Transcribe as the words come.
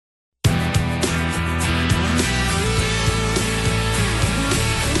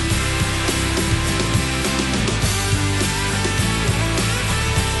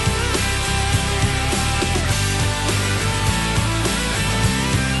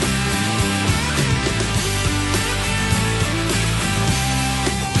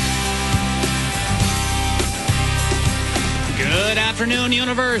afternoon,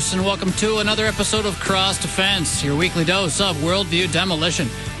 universe, and welcome to another episode of Cross Defense, your weekly dose of worldview demolition,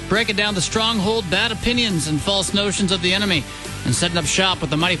 breaking down the stronghold, bad opinions, and false notions of the enemy, and setting up shop with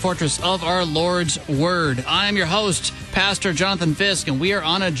the mighty fortress of our Lord's Word. I am your host, Pastor Jonathan Fisk, and we are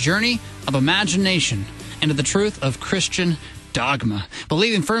on a journey of imagination into the truth of Christian dogma,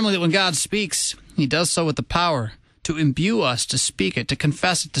 believing firmly that when God speaks, he does so with the power to imbue us, to speak it, to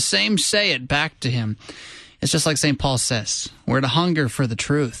confess it, to say it back to him. It's just like St. Paul says, we're to hunger for the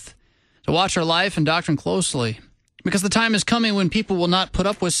truth, to watch our life and doctrine closely, because the time is coming when people will not put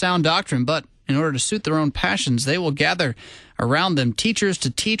up with sound doctrine, but in order to suit their own passions, they will gather around them teachers to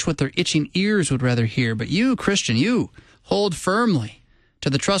teach what their itching ears would rather hear. But you, Christian, you hold firmly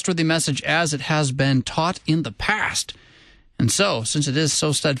to the trustworthy message as it has been taught in the past. And so, since it is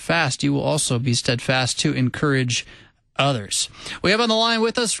so steadfast, you will also be steadfast to encourage others. We have on the line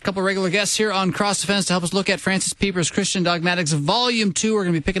with us a couple of regular guests here on Cross Defense to help us look at Francis Pieper's Christian Dogmatics, Volume 2. We're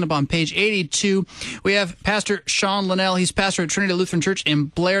going to be picking up on page 82. We have Pastor Sean Linnell. He's pastor at Trinity Lutheran Church in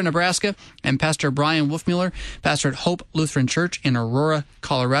Blair, Nebraska, and Pastor Brian Wolfmueller, pastor at Hope Lutheran Church in Aurora,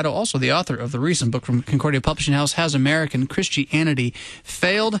 Colorado, also the author of the recent book from Concordia Publishing House, Has American Christianity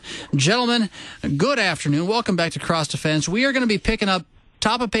Failed? Gentlemen, good afternoon. Welcome back to Cross Defense. We are going to be picking up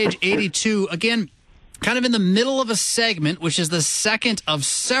top of page 82. Again, kind of in the middle of a segment, which is the second of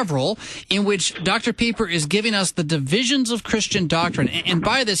several, in which Dr. Pieper is giving us the divisions of Christian doctrine. And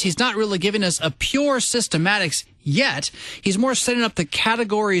by this, he's not really giving us a pure systematics yet. He's more setting up the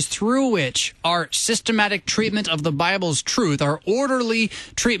categories through which our systematic treatment of the Bible's truth, our orderly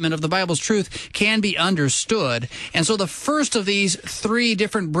treatment of the Bible's truth, can be understood. And so the first of these three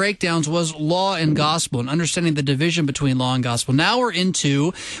different breakdowns was law and gospel, and understanding the division between law and gospel. Now we're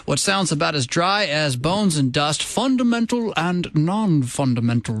into what sounds about as dry as bones and dust, fundamental and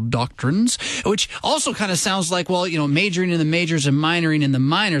non-fundamental doctrines, which also kind of sounds like, well, majoring in the majors and minoring in the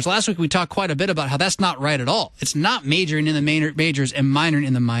minors. Last week we talked quite a bit about how that's not right at all. It's not majoring in the majors and minoring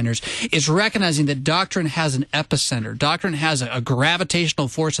in the minors. It's recognizing that doctrine has an epicenter. Doctrine has a gravitational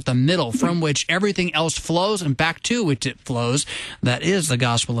force at the middle from which everything else flows and back to which it flows. That is the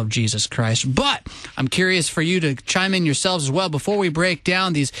gospel of Jesus Christ. But I'm curious for you to chime in yourselves as well before we break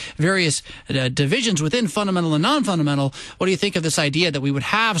down these various divisions within fundamental and non-fundamental. What do you think of this idea that we would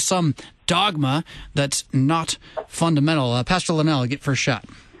have some dogma that's not fundamental? Pastor Linnell, get first shot.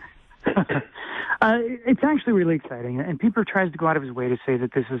 It's actually really exciting, and Pieper tries to go out of his way to say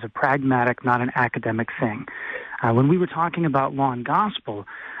that this is a pragmatic, not an academic thing. When we were talking about law and gospel,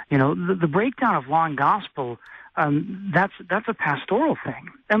 the breakdown of law and gospel, that's a pastoral thing.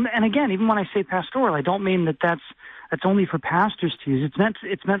 And again, even when I say pastoral, I don't mean that's only for pastors to use.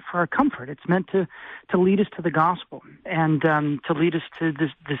 It's meant for our comfort. It's meant to lead us to the gospel and to lead us to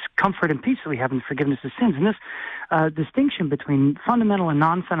this comfort and peace that we have in forgiveness of sins. And this distinction between fundamental and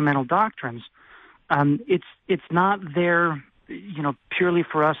non-fundamental doctrines, it's not there, purely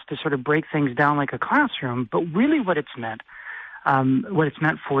for us to sort of break things down like a classroom, but really what it's meant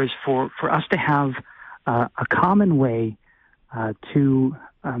for is for us to have a common way to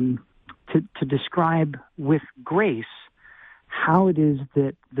describe with grace how it is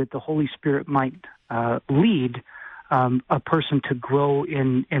that the Holy Spirit might lead a person to grow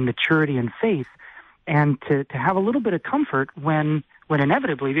in maturity and faith, and to have a little bit of comfort when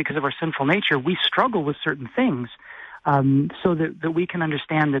inevitably, because of our sinful nature, we struggle with certain things, so that we can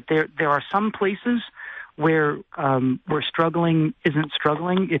understand that there are some places where struggling isn't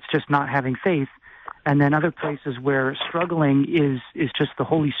struggling, it's just not having faith, and then other places where struggling is just the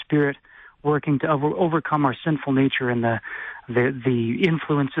Holy Spirit working to overcome our sinful nature and the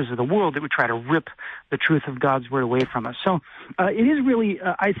influences of the world that would try to rip the truth of God's Word away from us. So it is really,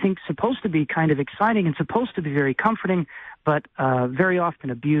 I think, supposed to be kind of exciting and supposed to be very comforting, but very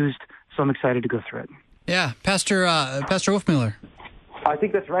often abused, so I'm excited to go through it. Yeah, Pastor Wolfmueller. I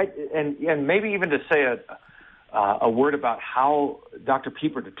think that's right, and maybe even to say a word about how Dr.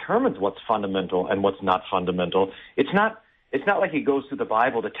 Pieper determines what's fundamental and what's not fundamental. It's not like he goes through the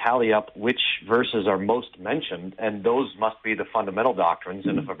Bible to tally up which verses are most mentioned, and those must be the fundamental doctrines.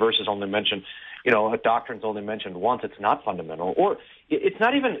 And if a verse is only mentioned, a doctrine's only mentioned once, it's not fundamental. Or it's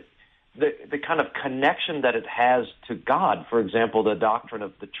not even the kind of connection that it has to God. For example, the doctrine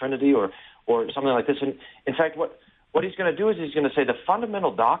of the Trinity or something like this. And in fact, what he's going to do is he's going to say the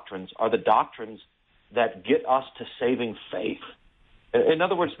fundamental doctrines are the doctrines that get us to saving faith. In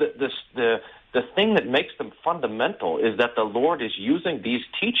other words, the thing that makes them fundamental is that the Lord is using these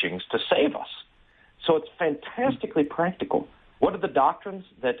teachings to save us. So it's fantastically practical. What are the doctrines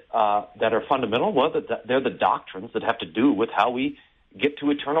that are fundamental? Well, they're the doctrines that have to do with how we get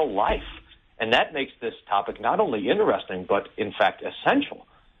to eternal life. And that makes this topic not only interesting, but in fact essential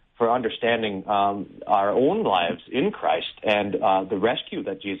for understanding our own lives in Christ and the rescue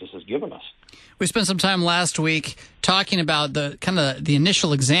that Jesus has given us. We spent some time last week talking about the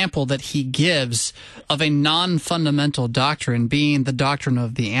initial example that he gives of a non-fundamental doctrine being the doctrine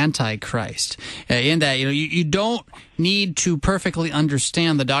of the Antichrist. In that, you don't need to perfectly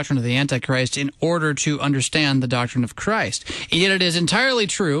understand the doctrine of the Antichrist in order to understand the doctrine of Christ. And yet it is entirely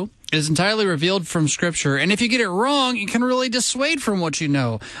true. It is entirely revealed from Scripture, and if you get it wrong, it can really dissuade from what you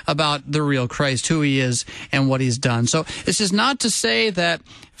know about the real Christ, who he is, and what he's done. So this is not to say that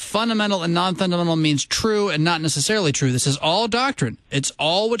fundamental and non-fundamental means true and not necessarily true. This is all doctrine. It's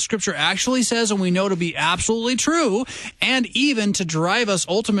all what Scripture actually says and we know to be absolutely true, and even to drive us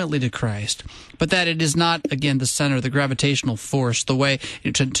ultimately to Christ. But that it is not, again, the center, the gravitational force, the way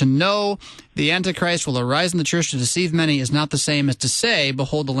to know the Antichrist will arise in the church to deceive many is not the same as to say,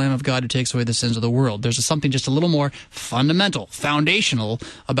 behold the Lamb of God who takes away the sins of the world. There's something just a little more fundamental, foundational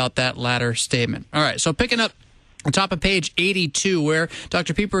about that latter statement. All right, so picking up on top of page 82, where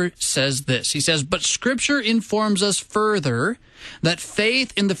Dr. Pieper says this. He says, but Scripture informs us further that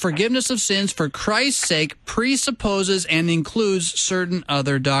faith in the forgiveness of sins for Christ's sake presupposes and includes certain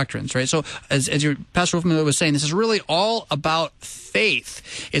other doctrines, right? So as your Pastor Wolfman was saying, this is really all about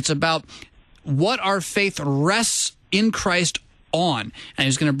faith. It's about what our faith rests in Christ on. And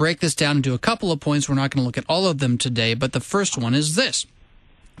he's going to break this down into a couple of points. We're not going to look at all of them today, but the first one is this,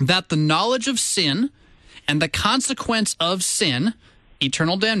 that the knowledge of sin and the consequence of sin,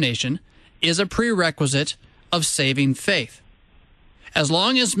 eternal damnation, is a prerequisite of saving faith. As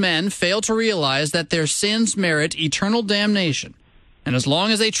long as men fail to realize that their sins merit eternal damnation, and as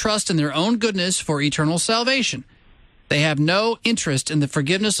long as they trust in their own goodness for eternal salvation, they have no interest in the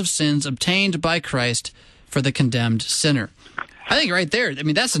forgiveness of sins obtained by Christ for the condemned sinner. I think right there,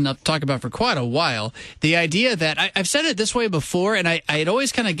 that's enough to talk about for quite a while. The idea that, I've said it this way before, and it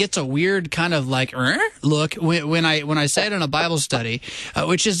always kind of gets a weird kind of like, look when I say it in a Bible study,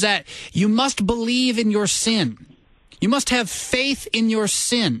 which is that you must believe in your sin. You must have faith in your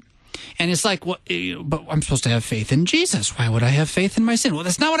sin. And it's like, but I'm supposed to have faith in Jesus. Why would I have faith in my sin? Well,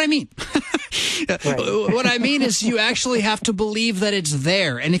 that's not what I mean. Right. What I mean is you actually have to believe that it's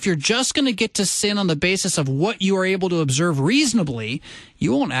there. And if you're just going to get to sin on the basis of what you are able to observe reasonably,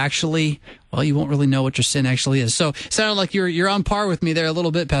 you won't really know what your sin actually is. So it sounded like you're on par with me there a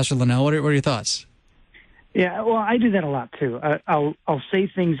little bit, Pastor Linnell. What are your thoughts? Yeah, well, I do that a lot too. I'll say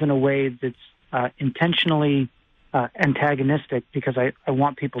things in a way that's intentionally antagonistic because I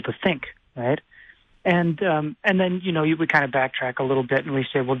want people to think, right? And then we kind of backtrack a little bit and we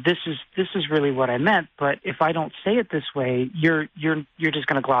say, well, this is really what I meant, but if I don't say it this way, you're just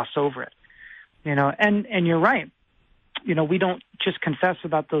going to gloss over it, And you're right. We don't just confess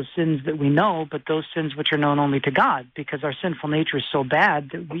about those sins that we know, but those sins which are known only to God, because our sinful nature is so bad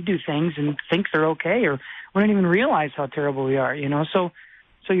that we do things and think they're okay, or we don't even realize how terrible we are. So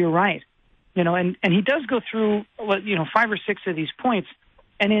you're right. And he does go through 5 or 6 of these points,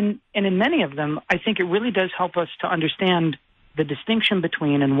 and in many of them, I think it really does help us to understand the distinction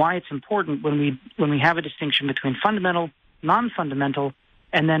between and why it's important when we have a distinction between fundamental, non-fundamental,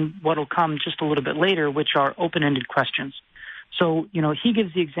 and then what'll come just a little bit later, which are open-ended questions. So he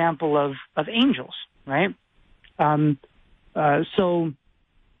gives the example of angels, right?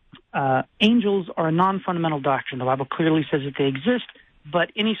 Angels are a non-fundamental doctrine. The Bible clearly says that they exist.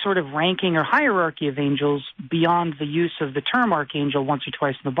 But any sort of ranking or hierarchy of angels beyond the use of the term archangel once or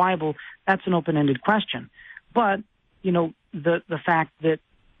twice in the Bible, that's an open-ended question. But, the fact that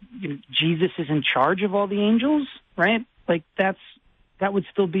Jesus is in charge of all the angels, right? Like that would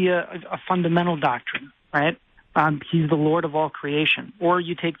still be a fundamental doctrine, right? He's the Lord of all creation. Or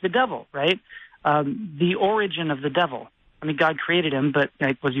you take the devil, right? The origin of the devil. God created him, but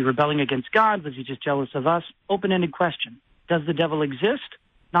was he rebelling against God? Was he just jealous of us? Open-ended question. Does the devil exist?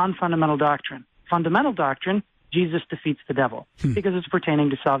 Non-fundamental doctrine. Fundamental doctrine, Jesus defeats the devil because it's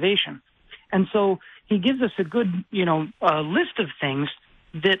pertaining to salvation. And so he gives us a good, list of things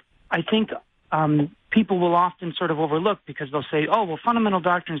that I think people will often sort of overlook because they'll say, oh, well, fundamental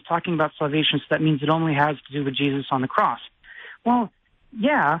doctrine is talking about salvation, so that means it only has to do with Jesus on the cross. Well,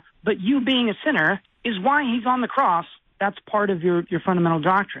 yeah, but you being a sinner is why he's on the cross. That's part of your fundamental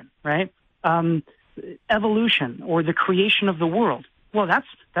doctrine, right? Evolution or the creation of the world. Well,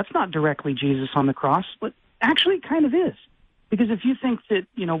 that's not directly Jesus on the cross, but actually it kind of is. Because if you think that,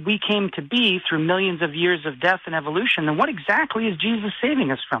 we came to be through millions of years of death and evolution, then what exactly is Jesus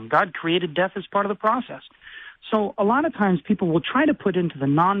saving us from? God created death as part of the process. So a lot of times people will try to put into the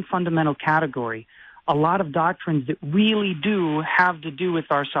non-fundamental category a lot of doctrines that really do have to do with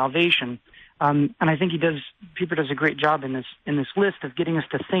our salvation, And I think Pieper does a great job in this list of getting us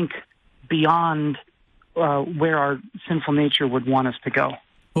to think beyond where our sinful nature would want us to go.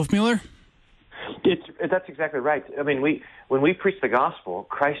 Wolfmueller? That's exactly right. I mean, when we preach the gospel,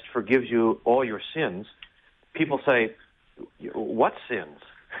 Christ forgives you all your sins. People say, "What sins?"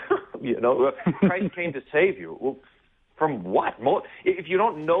 Christ came to save you. Well, from what? If you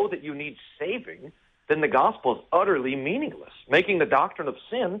don't know that you need saving, then the gospel is utterly meaningless, making the doctrine of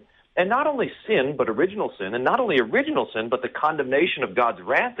sin, and not only sin, but original sin, and not only original sin, but the condemnation of God's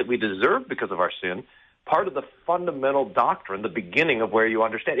wrath that we deserve because of our sin, part of the fundamental doctrine, the beginning of where you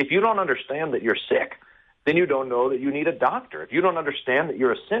understand. If you don't understand that you're sick, then you don't know that you need a doctor. If you don't understand that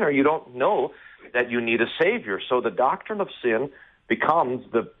you're a sinner, you don't know that you need a Savior. So the doctrine of sin becomes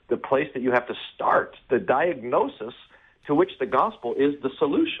the place that you have to start, the diagnosis to which the gospel is the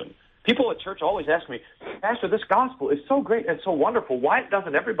solution. People at church always ask me, "Pastor, this gospel is so great and so wonderful. Why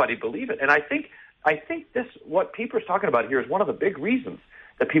doesn't everybody believe it?" And I think this, what Pieper's talking about here, is one of the big reasons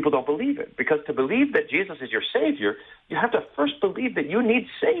that people don't believe it. Because to believe that Jesus is your Savior, you have to first believe that you need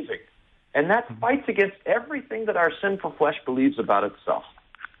saving. And that fights against everything that our sinful flesh believes about itself.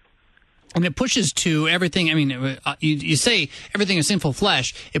 And it pushes to everything. I mean, you say everything is sinful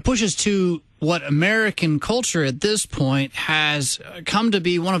flesh. It pushes to what American culture at this point has come to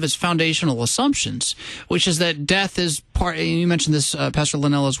be one of its foundational assumptions, which is that death is part. You mentioned this, Pastor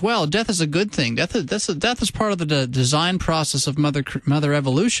Linnell, as well. Death is a good thing. Death is part of the design process of mother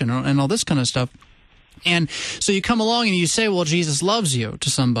evolution and all this kind of stuff. And so you come along and you say, "Well, Jesus loves you," to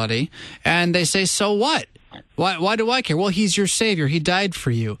somebody, and they say, "So what? Why do I care?" "Well, he's your Savior. He died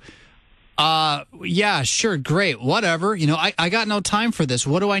for you." Yeah, sure, great, whatever. I got no time for this.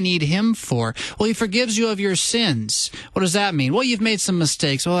 What do I need him for? "Well, he forgives you of your sins." What does that mean? "Well, you've made some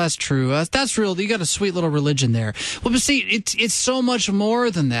mistakes." "Well, that's true. That's real. You got a sweet little religion there." Well, but see, it's so much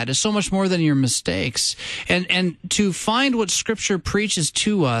more than that. It's so much more than your mistakes. And to find what Scripture preaches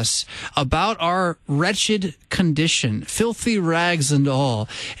to us about our wretched condition, filthy rags and all,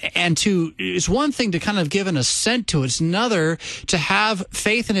 and it's one thing to kind of give an assent to it. It's another to have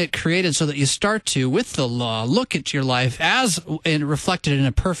faith in it created so that you start to, with the law, look at your life as reflected in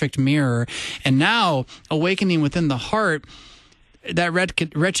a perfect mirror, and now awakening within the heart that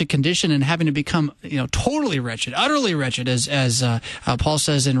wretched condition and having to become, totally wretched, utterly wretched, as Paul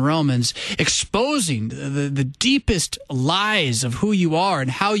says in Romans, exposing the deepest lies of who you are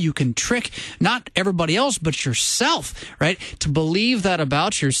and how you can trick not everybody else but yourself, right? To believe that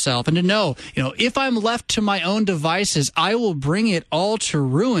about yourself and to know, if I'm left to my own devices, I will bring it all to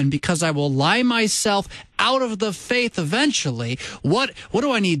ruin because I will lie myself out of the faith eventually. What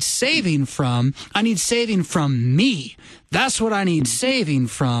do I need saving from? I need saving from me. That's what I need saving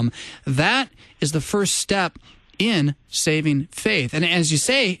from. That is the first step in saving faith. And as you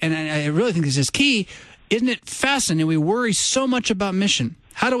say, and I really think this is key, isn't it fascinating? We worry so much about mission.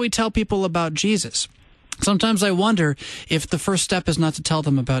 How do we tell people about Jesus? Sometimes I wonder if the first step is not to tell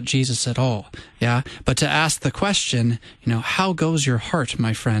them about Jesus at all, but to ask the question, how goes your heart,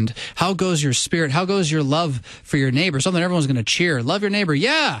 my friend? How goes your spirit? How goes your love for your neighbor? Something everyone's going to cheer. Love your neighbor,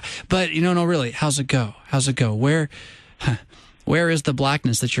 yeah, but no, really, how's it go? How's it go? Where is the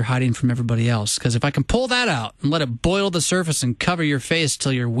blackness that you're hiding from everybody else? Because if I can pull that out and let it boil the surface and cover your face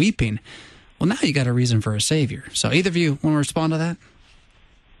till you're weeping, well, now you got a reason for a Savior. So either of you want to respond to that?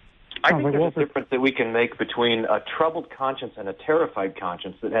 I think there's a difference that we can make between a troubled conscience and a terrified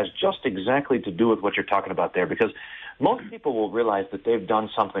conscience that has just exactly to do with what you're talking about there, because most people will realize that they've done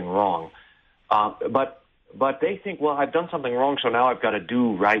something wrong, but they think, well, I've done something wrong, so now I've got to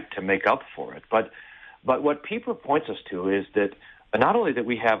do right to make up for it. But what Pieper points us to is that not only that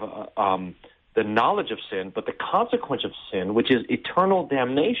we have the knowledge of sin, but the consequence of sin, which is eternal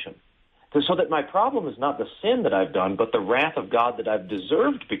damnation. So that my problem is not the sin that I've done, but the wrath of God that I've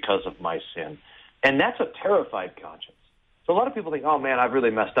deserved because of my sin. And that's a terrified conscience. So a lot of people think, oh, man, I've really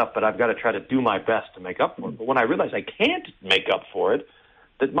messed up, but I've got to try to do my best to make up for it. But when I realize I can't make up for it,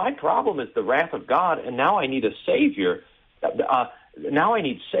 that my problem is the wrath of God, and now I need a Savior. Now I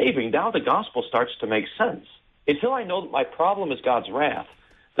need saving. Now the gospel starts to make sense. Until I know that my problem is God's wrath,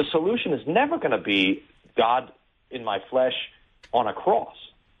 the solution is never going to be God in my flesh on a cross.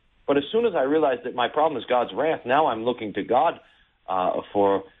 But as soon as I realize that my problem is God's wrath, now I'm looking to God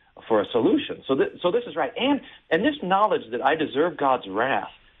for a solution. So this is right. And this knowledge that I deserve God's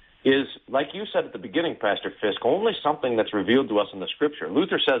wrath is, like you said at the beginning, Pastor Fisk, only something that's revealed to us in the Scripture.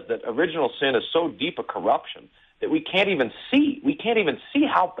 Luther says that original sin is so deep a corruption that we can't even see. We can't even see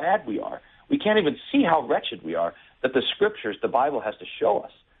how bad we are. We can't even see how wretched we are, that the Scriptures, the Bible, has to show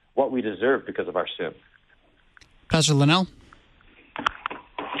us what we deserve because of our sin. Pastor Linnell?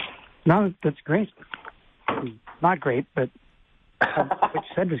 No, that's great. Not great, but what you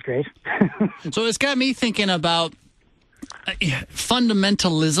said was great. So it's got me thinking about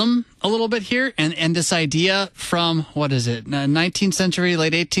fundamentalism a little bit here, and this idea from, 19th century,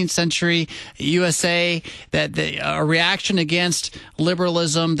 late 18th century USA, that a reaction against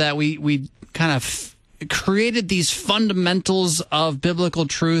liberalism, that we kind of created these fundamentals of biblical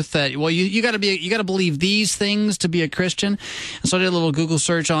truth that, well, you got to believe these things to be a Christian. And so I did a little Google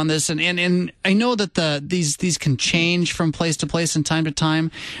search on this, and I know that these can change from place to place and time to time,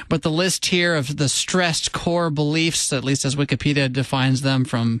 but the list here of the stressed core beliefs, at least as Wikipedia defines them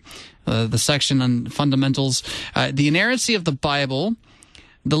from the section on fundamentals, the inerrancy of the Bible,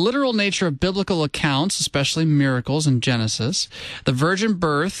 the literal nature of biblical accounts, especially miracles in Genesis, the virgin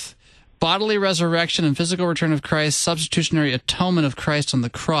birth, bodily resurrection and physical return of Christ, substitutionary atonement of Christ on the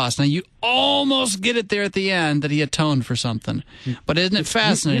cross. Now, you almost get it there at the end that he atoned for something. But isn't it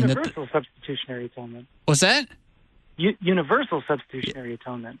fascinating? Universal substitutionary atonement. What's that? Universal substitutionary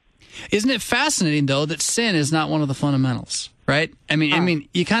atonement. Isn't it fascinating, though, that sin is not one of the fundamentals, right? I mean,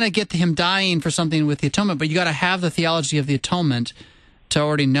 you kind of get him dying for something with the atonement, but you got to have the theology of the atonement to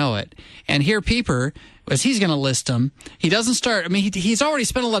already know it. And here Pieper, as he's going to list them, he doesn't start, he's already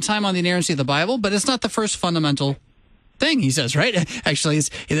spent a lot of time on the inerrancy of the Bible, but it's not the first fundamental thing, he says, right? Actually, it's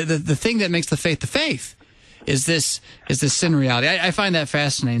the thing that makes the faith is this sin reality. I find that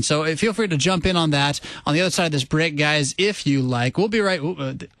fascinating. So feel free to jump in on that on the other side of this break, guys, if you like. We'll be right.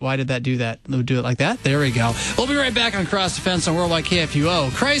 Why did that do that? We'll do it like that? There we go. We'll be right back on Cross Defense on Worldwide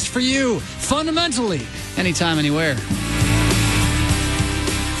KFUO. Christ for you, fundamentally, anytime, anywhere.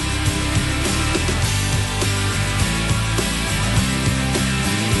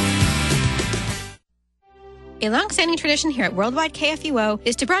 A long-standing tradition here at Worldwide KFUO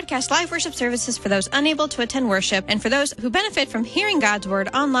is to broadcast live worship services for those unable to attend worship and for those who benefit from hearing God's Word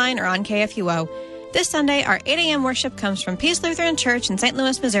online or on KFUO. This Sunday, our 8 a.m. worship comes from Peace Lutheran Church in St.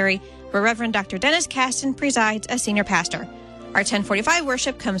 Louis, Missouri, where Reverend Dr. Dennis Caston presides as senior pastor. Our 1045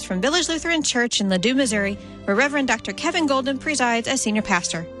 worship comes from Village Lutheran Church in Ladue, Missouri, where Reverend Dr. Kevin Golden presides as senior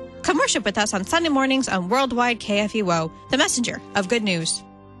pastor. Come worship with us on Sunday mornings on Worldwide KFUO, the messenger of good news.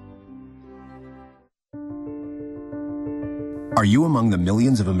 Are you among the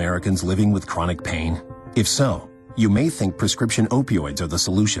millions of Americans living with chronic pain? If so, you may think prescription opioids are the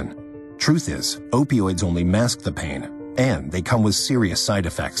solution. Truth is, opioids only mask the pain, and they come with serious side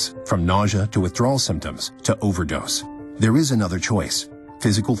effects, from nausea to withdrawal symptoms to overdose. There is another choice: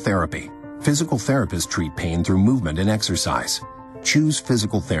 physical therapy. Physical therapists treat pain through movement and exercise. Choose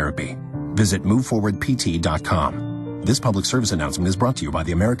physical therapy. Visit MoveForwardPT.com. This public service announcement is brought to you by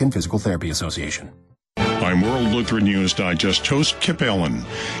the American Physical Therapy Association. I'm World Lutheran News Digest host Kip Allen.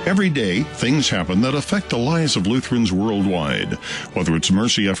 Every day, things happen that affect the lives of Lutherans worldwide. Whether it's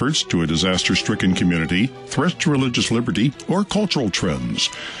mercy efforts to a disaster-stricken community, threats to religious liberty, or cultural trends,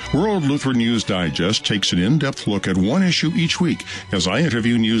 World Lutheran News Digest takes an in-depth look at one issue each week as I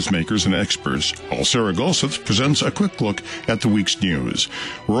interview newsmakers and experts, while Sarah Golseth presents a quick look at the week's news.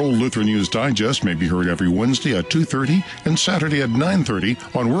 World Lutheran News Digest may be heard every Wednesday at 2:30 and Saturday at 9:30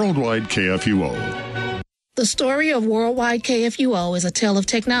 on Worldwide KFUO. The story of Worldwide KFUO is a tale of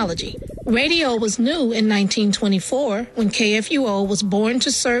technology. Radio was new in 1924 when KFUO was born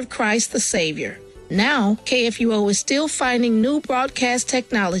to serve Christ the Savior. Now, KFUO is still finding new broadcast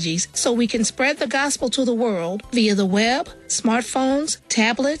technologies so we can spread the gospel to the world via the web, smartphones,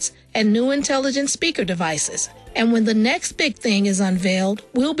 tablets, and new intelligent speaker devices. And when the next big thing is unveiled,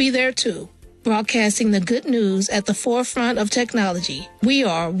 we'll be there too, broadcasting the good news at the forefront of technology. We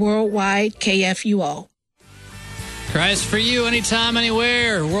are Worldwide KFUO. Christ for you, anytime,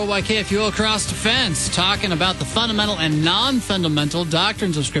 anywhere. Worldwide KFUO Cross Defense, talking about the fundamental and non-fundamental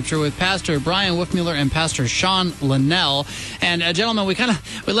doctrines of Scripture with Pastor Brian Wolfmueller and Pastor Sean Linnell. And gentlemen, we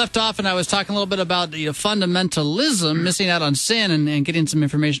left off, and I was talking a little bit about fundamentalism, missing out on sin, and getting some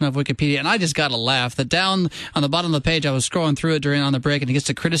information off Wikipedia. And I just got to laugh that down on the bottom of the page, I was scrolling through it on the break, and it gets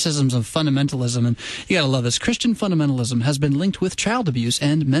to criticisms of fundamentalism. And you got to love this. Christian fundamentalism has been linked with child abuse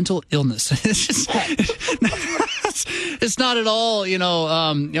and mental illness. It's just... It's not at all,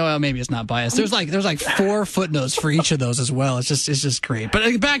 well, maybe it's not biased. There's like 4 footnotes for each of those as well. It's just great.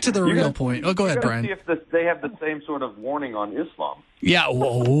 But back to the real point. Oh, go ahead, Brian. See if they have the same sort of warning on Islam. Yeah.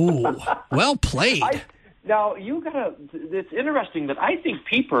 Whoa. Well played. Now, it's interesting that I think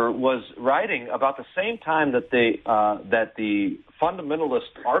Pieper was writing about the same time that the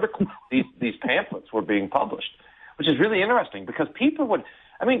fundamentalist articles, these pamphlets were being published, which is really interesting because Pieper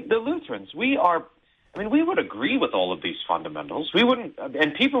the Lutherans, we would agree with all of these fundamentals. We wouldn't,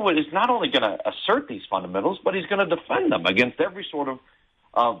 and Pieper is not only going to assert these fundamentals, but he's going to defend them against every sort of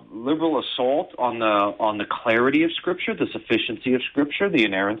liberal assault on the clarity of Scripture, the sufficiency of Scripture, the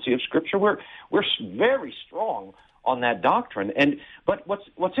inerrancy of Scripture. We're very strong on that doctrine. But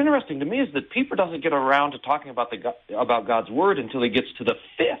what's interesting to me is that Pieper doesn't get around to talking about God's Word until he gets to the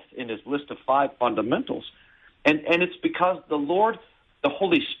fifth in his list of 5 fundamentals, and it's because the Lord, the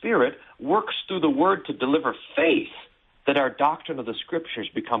Holy Spirit, works through the Word to deliver faith that our doctrine of the Scriptures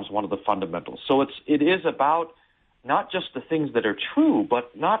becomes one of the fundamentals. So it is about not just the things that are true,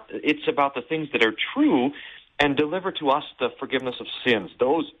 but it's about the things that are true and deliver to us the forgiveness of sins.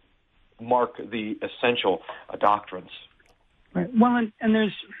 Those mark the essential doctrines. Right. Well, and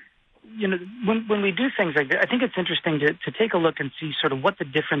there's, when we do things like that, I think it's interesting to take a look and see sort of what the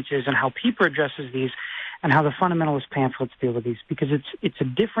difference is and how Pieper addresses these and how the fundamentalist pamphlets deal with these, because it's a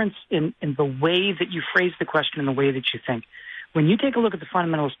difference in the way that you phrase the question and the way that you think. When you take a look at the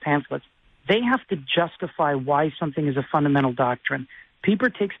fundamentalist pamphlets, they have to justify why something is a fundamental doctrine. Pieper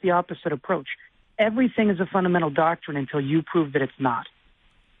takes the opposite approach. Everything is a fundamental doctrine until you prove that it's not.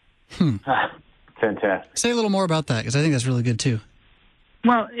 Fantastic. Say a little more about that, because I think that's really good too.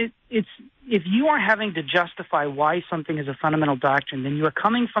 Well, it's if you are having to justify why something is a fundamental doctrine, then you are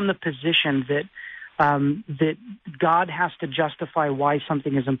coming from the position that that God has to justify why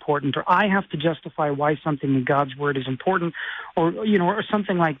something is important, or I have to justify why something in God's Word is important, or or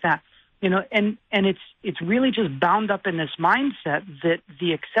something like that. And it's really just bound up in this mindset that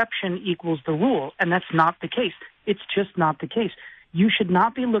the exception equals the rule, and that's not the case. It's just not the case. You should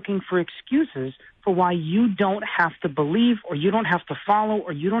not be looking for excuses for why you don't have to believe, or you don't have to follow,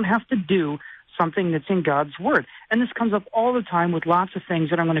 or you don't have to do something that's in God's Word. And this comes up all the time with lots of things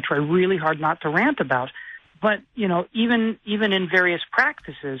that I'm going to try really hard not to rant about. But, even in various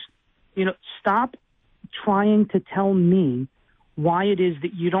practices, stop trying to tell me why it is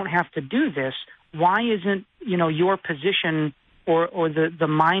that you don't have to do this. Why isn't, your position or the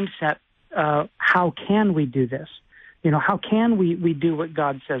mindset, how can we do this? How can we do what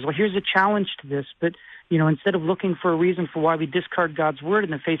God says? Well, here's a challenge to this, but, instead of looking for a reason for why we discard God's Word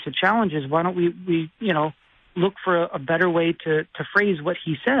in the face of challenges, why don't we look for a better way to phrase what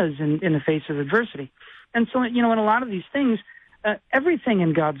He says in the face of adversity? And so, in a lot of these things, everything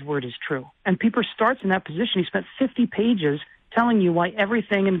in God's Word is true. And Pieper starts in that position. He spent 50 pages telling you why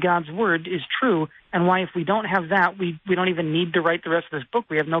everything in God's Word is true, and why if we don't have that, we don't even need to write the rest of this book.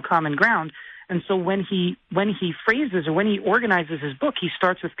 We have no common ground. And so when he phrases, or when he organizes his book, he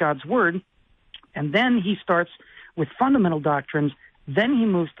starts with God's Word, and then he starts with fundamental doctrines, then he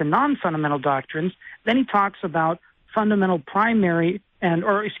moves to non-fundamental doctrines, then he talks about fundamental primary,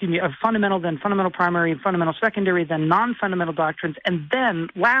 fundamental, then fundamental primary, fundamental secondary, then non-fundamental doctrines, and then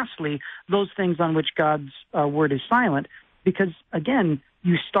lastly, those things on which God's Word is silent. Because again,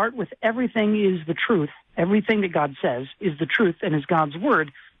 you start with everything is the truth, everything that God says is the truth and is God's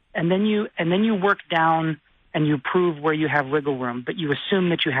Word, and then you work down and you prove where you have wiggle room, but you assume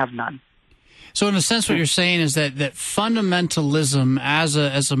that you have none. So in a sense, what you're saying is that fundamentalism as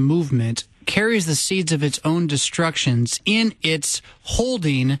a movement carries the seeds of its own destructions in its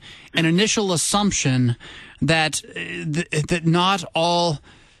holding an initial assumption that not all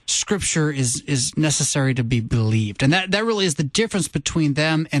Scripture is necessary to be believed. And that really is the difference between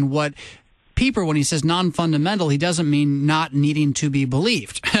them and what Pieper, when he says non-fundamental, he doesn't mean not needing to be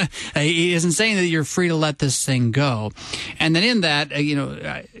believed. He isn't saying that you're free to let this thing go. And then in that,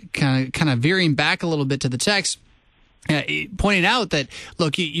 kind of veering back a little bit to the text, pointing out that,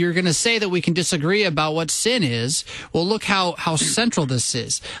 look, you're going to say that we can disagree about what sin is. Well, look how central this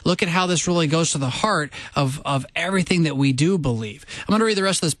is. Look at how this really goes to the heart of everything that we do believe. I'm going to read the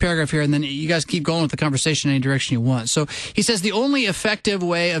rest of this paragraph here, and then you guys keep going with the conversation in any direction you want. So he says, the only effective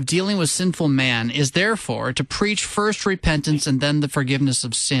way of dealing with sinful man is therefore to preach first repentance and then the forgiveness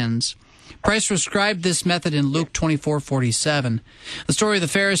of sins. Christ prescribed this method in Luke 24:47. The story of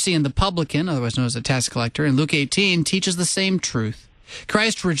the Pharisee and the publican, otherwise known as a tax collector, in Luke 18 teaches the same truth.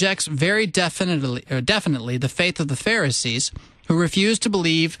 Christ rejects very definitely the faith of the Pharisees, who refused to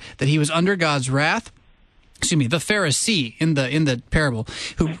believe that he was under God's wrath. The Pharisee in the parable,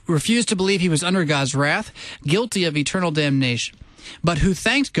 who refused to believe he was under God's wrath, guilty of eternal damnation, but who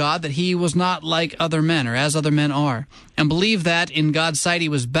thanked God that he was not like other men, or as other men are, and believed that in God's sight he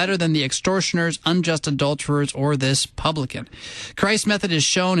was better than the extortioners, unjust adulterers, or this publican. Christ's method is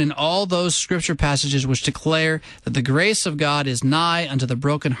shown in all those scripture passages which declare that the grace of God is nigh unto the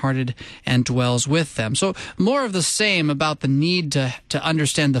brokenhearted and dwells with them. So more of the same about the need to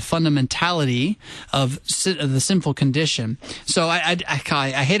understand the fundamentality of the sinful condition. So I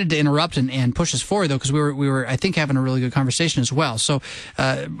hated to interrupt and push us forward, though, because we were I think having a really good conversation as well. spouse. So,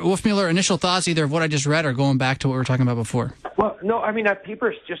 Wolfmueller, initial thoughts either of what I just read or going back to what we were talking about before? Well, no, I mean,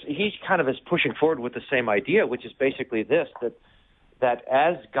 Pieper's he kind of is pushing forward with the same idea, which is basically this, that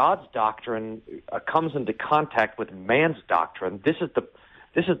as God's doctrine comes into contact with man's doctrine, this is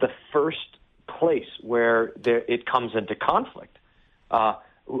the first place where it comes into conflict.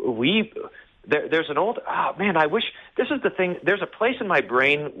 There's an old, I wish, this is the thing, there's a place in my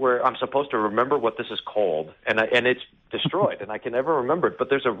brain where I'm supposed to remember what this is called, and it's destroyed, and I can never remember it, but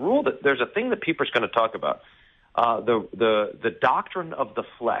there's a thing that Pieper's going to talk about, the doctrine of the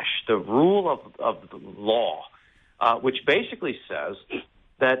flesh, the rule of the law, which basically says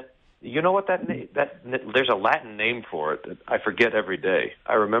that, you know what, that there's a Latin name for it that I forget every day.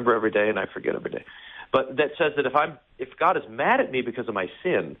 I remember every day and I forget every day. But that says that if God is mad at me because of my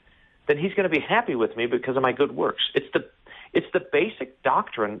sin, then he's going to be happy with me because of my good works. It's the basic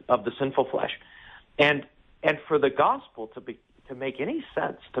doctrine of the sinful flesh. And for the gospel to make any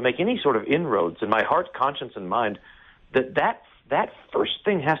sense, to make any sort of inroads in my heart, conscience, and mind, that first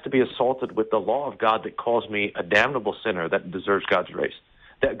thing has to be assaulted with the law of God that calls me a damnable sinner that deserves God's grace,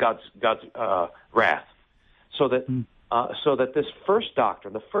 that God's wrath. So that this first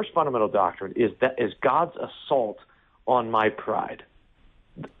doctrine, the first fundamental doctrine, is God's assault on my pride.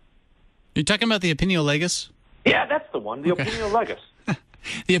 You're talking about the opinio legis? Yeah, that's the one. The opinio legis.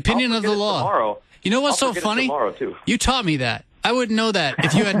 The opinion of the law. Tomorrow. You know what's so funny? Tomorrow too. You taught me that. I wouldn't know that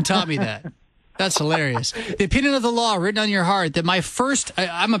if you hadn't taught me that. That's hilarious. The opinion of the law written on your heart. That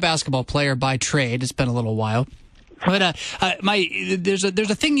I'm a basketball player by trade. It's been a little while. But there's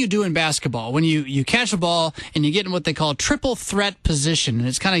a thing you do in basketball when you catch a ball and you get in what they call triple threat position, and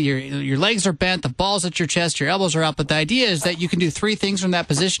it's kind of your legs are bent, the ball's at your chest, your elbows are out. But the idea is that you can do three things from that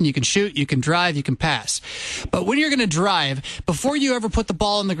position: you can shoot, you can drive, you can pass. But when you're going to drive, before you ever put the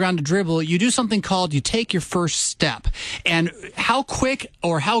ball on the ground to dribble, you do something called you take your first step. And how quick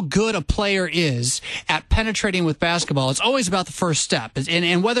or how good a player is at penetrating with basketball, it's always about the first step,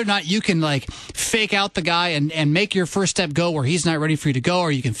 and whether or not you can fake out the guy and make your first step go where he's not ready for you to go,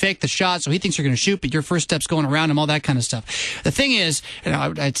 or you can fake the shot so he thinks you're going to shoot, but your first step's going around him, all that kind of stuff. The thing is,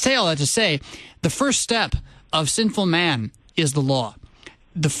 I'd say all that to say, the first step of sinful man is the law.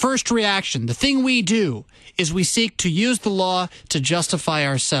 The first reaction, the thing we do, is we seek to use the law to justify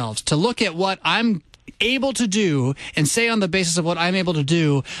ourselves, to look at what I'm able to do and say on the basis of what I'm able to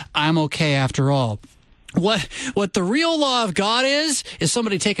do, I'm okay after all. What the real law of God is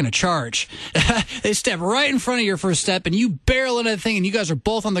somebody taking a charge. They step right in front of your first step, and you barrel into the thing, and you guys are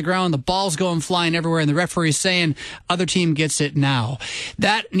both on the ground, the ball's going flying everywhere, and the referee's saying, other team gets it now.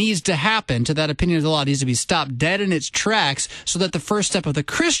 That needs to happen to that opinion of the law. It needs to be stopped dead in its tracks so that the first step of the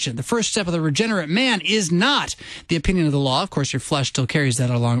Christian, the first step of the regenerate man, is not the opinion of the law. Of course, your flesh still carries that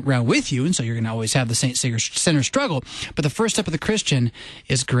around with you, and so you're going to always have the sinner struggle. But the first step of the Christian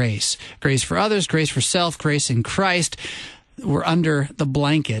is grace. Grace for others, grace for self, grace in Christ. We're under the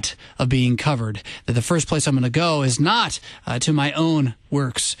blanket of being covered. That the first place I'm going to go is not to my own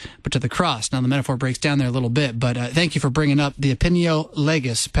works, but to the cross. Now, the metaphor breaks down there a little bit, but thank you for bringing up the opinio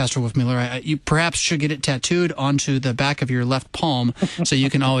legis, Pastor Wolfmueller. You perhaps should get it tattooed onto the back of your left palm so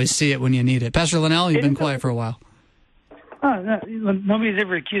you can always see it when you need it. Pastor Linnell, you've been quiet for a while. Oh, no, nobody's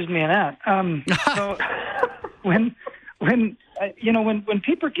ever accused me of that. So when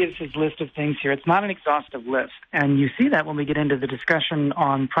Pieper gives his list of things here, it's not an exhaustive list. And you see that when we get into the discussion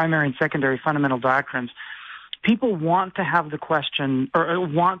on primary and secondary fundamental doctrines. People want to have the question, or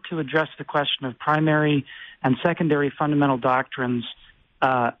want to address the question of primary and secondary fundamental doctrines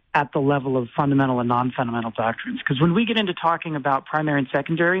at the level of fundamental and non-fundamental doctrines. Because when we get into talking about primary and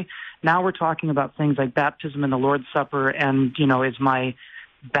secondary, now we're talking about things like baptism and the Lord's Supper and, is my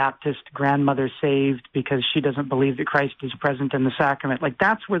Baptist grandmother saved because she doesn't believe that Christ is present in the sacrament.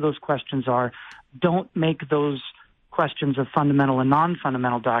 That's where those questions are. Don't make those questions of fundamental and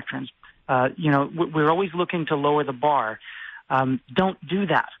non-fundamental doctrines. We're always looking to lower the bar. Don't do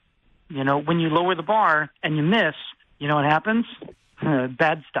that. When you lower the bar and you miss, you know what happens?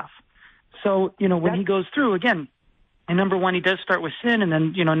 Bad stuff. So, when he goes through, again, and number one, he does start with sin, and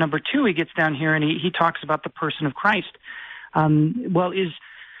then, number two, he gets down here and he talks about the person of Christ.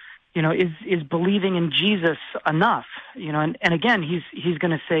 Is believing in Jesus enough? And again, he's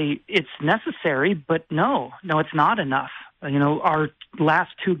going to say it's necessary, but no, it's not enough. Our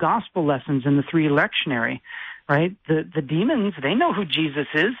last two gospel lessons in the three lectionary, right? The demons, they know who Jesus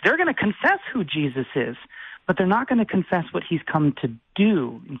is. They're going to confess who Jesus is, but they're not going to confess what he's come to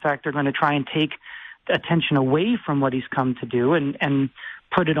do. In fact, they're going to try and take attention away from what he's come to do and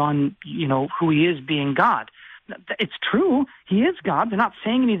put it on, who he is being God. It's true. He is God. They're not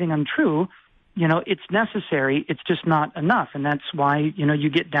saying anything untrue, it's necessary. It's just not enough. And that's why, you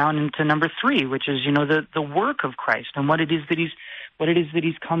get down into number 3, which is, the work of Christ and what it is that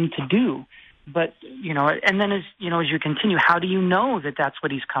he's come to do. But, and then as you continue, how do you know that that's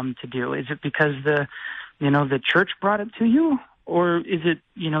what he's come to do? Is it because the church brought it to you? Or is it,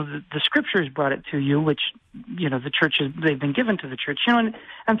 the scriptures brought it to you, which, the churches, they've been given to the church, and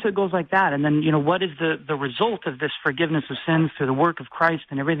so it goes like that. And then, what is the result of this forgiveness of sins through the work of Christ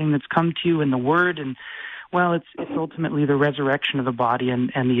and everything that's come to you in the Word? And, well, it's ultimately the resurrection of the body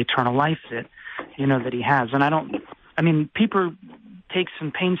and the eternal life that, that he has. And Pieper takes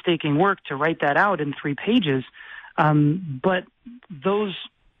some painstaking work to write that out in 3 pages, but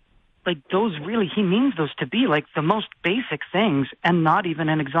those really, he means those to be like the most basic things and not even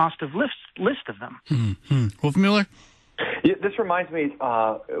an exhaustive list of them. Mm-hmm. Wolfmueller? Yeah, this reminds me,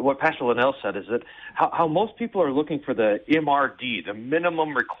 what Pastor Linnell said is that how most people are looking for the MRD, the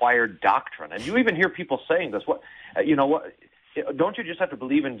minimum required doctrine. And you even hear people saying this, don't you just have to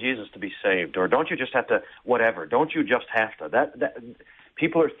believe in Jesus to be saved? Or don't you just have to, whatever, don't you just have to? That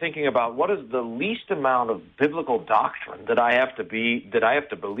people are thinking about what is the least amount of biblical doctrine that I have to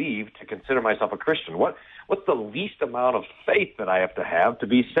believe to consider myself a Christian? What's the least amount of faith that I have to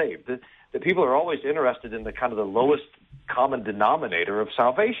be saved? The people are always interested in the kind of the lowest common denominator of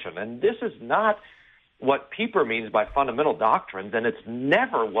salvation, and this is not what Pieper means by fundamental doctrines, and it's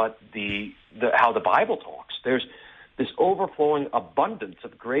never what how the Bible talks. There's this overflowing abundance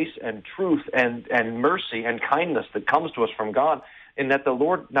of grace and truth and mercy and kindness that comes to us from God, in that the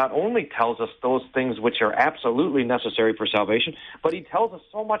Lord not only tells us those things which are absolutely necessary for salvation, but he tells us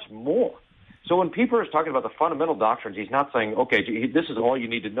so much more. So when Pieper is talking about the fundamental doctrines, he's not saying, okay, this is all you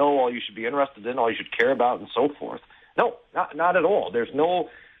need to know, all you should be interested in, all you should care about, and so forth. No, not at all. There's no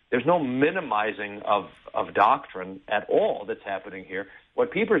minimizing of doctrine at all that's happening here.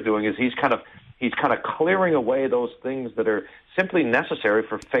 What Pieper's doing is he's kind of clearing away those things that are simply necessary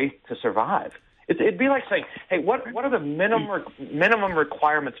for faith to survive. It'd be like saying, hey, what are the minimum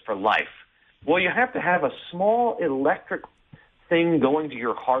requirements for life? Well, you have to have a small electric thing going to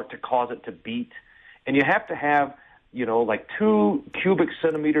your heart to cause it to beat, and you have to have, 2 cubic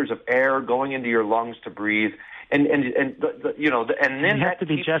centimeters of air going into your lungs to breathe, and then you have to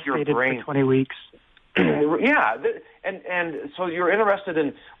be gestated for 20 weeks. Yeah, and so you're interested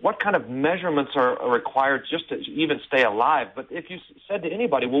in what kind of measurements are required just to even stay alive. But if you said to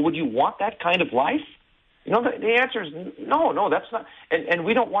anybody, well, would you want that kind of life? The answer is no, that's not. And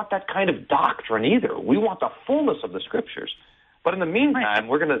we don't want that kind of doctrine either. We want the fullness of the Scriptures. But in the meantime,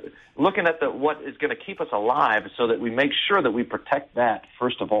 we're looking at what is going to keep us alive so that we make sure that we protect that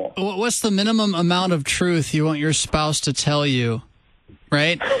first of all. What's the minimum amount of truth you want your spouse to tell you?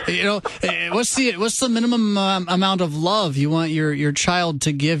 Right? What's the minimum amount of love you want your child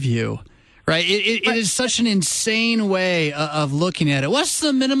to give you? Right? It is such an insane way of looking at it. What's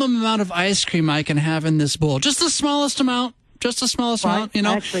the minimum amount of ice cream I can have in this bowl? Just the smallest amount. Just the smallest amount. I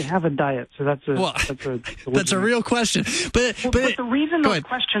actually have a diet, so that's a real question. But the reason those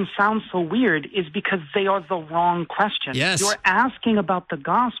questions sound so weird is because they are the wrong questions. Yes. You're asking about the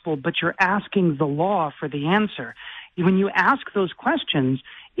gospel, but you're asking the law for the answer. When you ask those questions,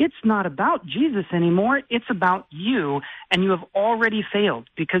 it's not about Jesus anymore. It's about you, and you have already failed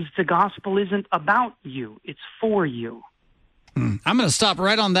because the gospel isn't about you. It's for you. I'm going to stop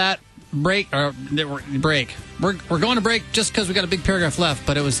right on that break. We're going to break just because we got a big paragraph left,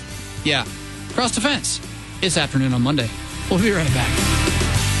 but it was, Cross Defense. It's afternoon on Monday. We'll be right back.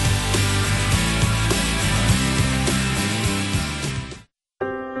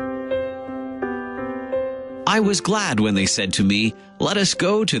 I was glad when they said to me, "Let us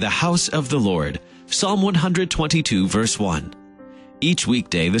go to the house of the Lord." Psalm 122, verse 1. Each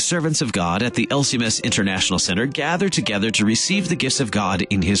weekday, the servants of God at the LCMS International Center gather together to receive the gifts of God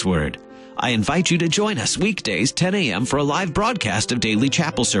in His Word. I invite you to join us weekdays 10 a.m. for a live broadcast of daily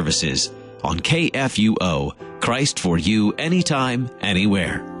chapel services on KFUO, Christ for you, anytime,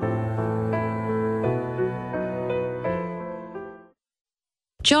 anywhere.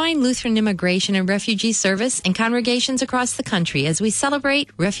 Join Lutheran Immigration and Refugee Service and congregations across the country as we celebrate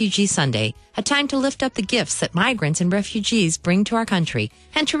Refugee Sunday, a time to lift up the gifts that migrants and refugees bring to our country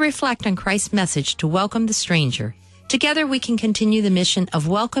and to reflect on Christ's message to welcome the stranger. Together we can continue the mission of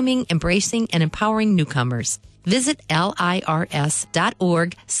welcoming, embracing, and empowering newcomers. Visit lirs.org/kit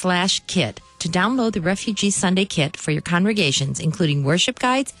to download the Refugee Sunday Kit for your congregations, including worship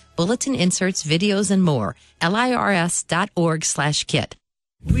guides, bulletin inserts, videos, and more. lirs.org/kit.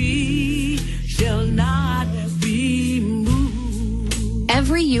 We shall not be moved.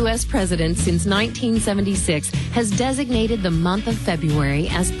 Every U.S. president since 1976 has designated the month of February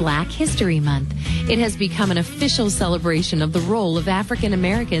as Black History Month. It has become an official celebration of the role of African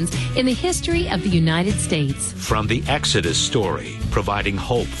Americans in the history of the United States. From the Exodus story, providing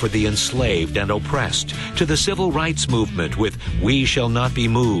hope for the enslaved and oppressed, to the civil rights movement with "We Shall Not Be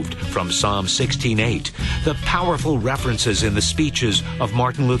Moved" from Psalm 16:8, the powerful references in the speeches of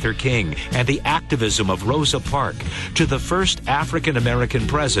Martin Luther King and the activism of Rosa Parks, to the first African American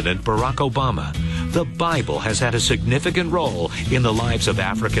president, Barack Obama, the Bible has had a significant role in the lives of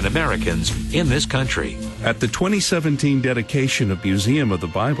African Americans in this country. At the 2017 dedication of Museum of the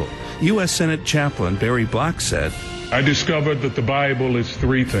Bible, U.S. Senate Chaplain Barry Black said, I discovered that the Bible is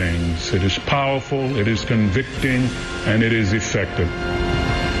three things. It is powerful, it is convicting, and it is effective.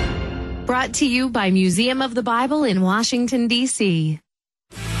 Brought to you by Museum of the Bible in Washington, D.C.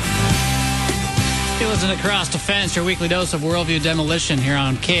 You listen to Cross Defense, your weekly dose of worldview demolition here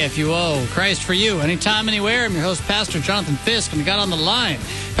on KFUO. Christ for you, anytime, anywhere. I'm your host, Pastor Jonathan Fisk, and we got on the line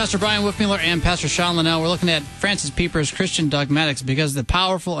Pastor Brian Wolfmueller and Pastor Sean Linnell. We're looking at Francis Pieper's Christian Dogmatics because the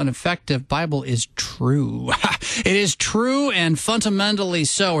powerful and effective Bible is true. It is true and fundamentally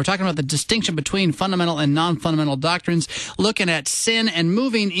so. We're talking about the distinction between fundamental and non-fundamental doctrines, looking at sin and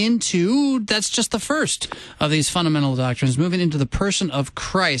moving into, that's just the first of these fundamental doctrines, moving into the person of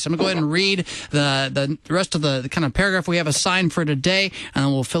Christ. I'm going to go ahead and read the rest of the kind of paragraph we have assigned for today, and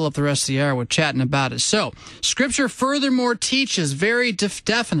then we'll fill up the rest of the hour with chatting about it. So, Scripture furthermore teaches very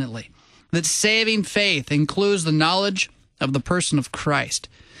definitely that saving faith includes the knowledge of the person of Christ.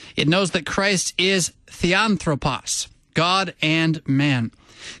 It knows that Christ is theanthropos, God and man.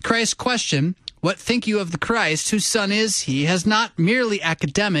 Christ's question, what think you of the Christ, whose son is he, has not merely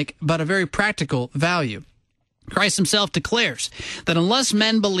academic, but a very practical value. Christ himself declares that unless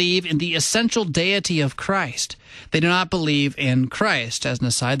men believe in the essential deity of Christ, they do not believe in Christ. As an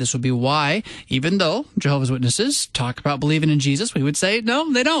aside, this would be why, even though Jehovah's Witnesses talk about believing in Jesus, we would say, no,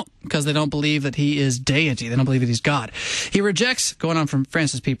 they don't, because they don't believe that he is deity. They don't believe that he's God. He rejects, going on from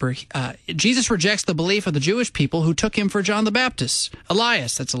Francis Pieper, Jesus rejects the belief of the Jewish people who took him for John the Baptist,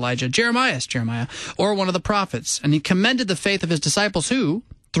 Elias, that's Elijah, Jeremiah, or one of the prophets. And he commended the faith of his disciples who,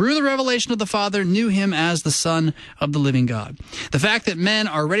 through the revelation of the Father, knew him as the Son of the living God. The fact that men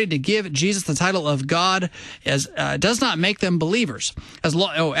are ready to give Jesus the title of God does not make them believers. As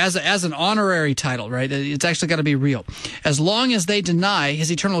an honorary title, right? It's actually got to be real. As long as they deny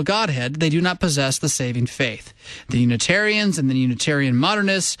his eternal Godhead, they do not possess the saving faith. The Unitarians and the Unitarian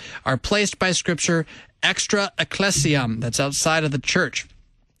modernists are placed by Scripture extra ecclesiam, that's outside of the church.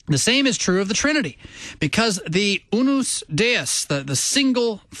 The same is true of the Trinity, because the unus Deus, the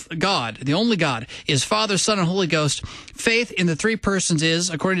single God, the only God, is Father, Son, and Holy Ghost. Faith in the three persons is,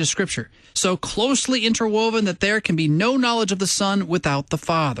 according to Scripture, so closely interwoven that there can be no knowledge of the Son without the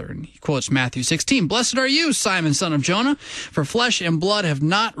Father. And he quotes Matthew 16, Blessed are you, Simon, son of Jonah, for flesh and blood have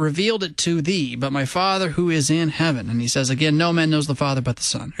not revealed it to thee, but my Father who is in heaven. And he says again, no man knows the Father but the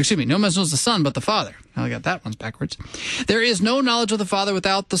Son. Excuse me, no man knows the Son but the Father. Now I got that one's backwards. There is no knowledge of the Father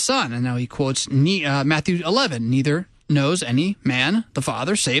without the Son. And now he quotes Matthew 11, neither knows any man the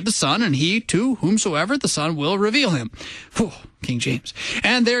Father save the Son, and he to whomsoever the Son will reveal him. Whew, King James.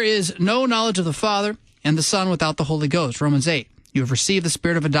 And there is no knowledge of the Father and the Son without the Holy Ghost. Romans 8. You have received the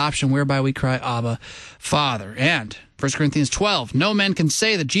spirit of adoption whereby we cry, Abba, Father. And 1 Corinthians 12. No man can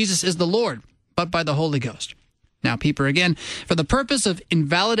say that Jesus is the Lord, but by the Holy Ghost. Now, Pieper again, for the purpose of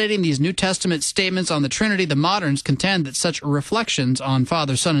invalidating these New Testament statements on the Trinity, the moderns contend that such reflections on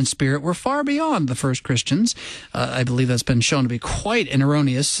Father, Son, and Spirit were far beyond the first Christians. I believe that's been shown to be quite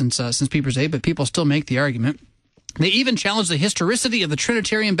erroneous since Pieper's day, but people still make the argument. They even challenged the historicity of the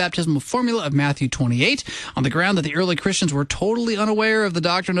Trinitarian baptismal formula of Matthew 28 on the ground that the early Christians were totally unaware of the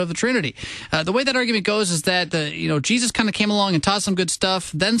doctrine of the Trinity. The way that argument goes is that Jesus kind of came along and taught some good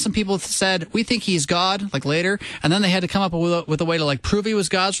stuff. Then some people said, we think he's God, like later. And then they had to come up with a way to prove he was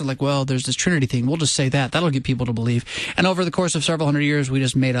God. So well, there's this Trinity thing. We'll just say that. That'll get people to believe. And over the course of several hundred years, we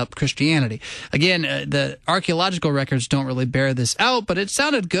just made up Christianity. Again, the archaeological records don't really bear this out, but it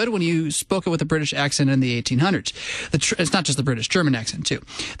sounded good when you spoke it with a British accent in the 1800s. It's not just the British, German accent too.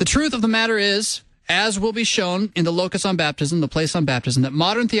 The truth of the matter is, as will be shown in the locus on baptism, the place on baptism, that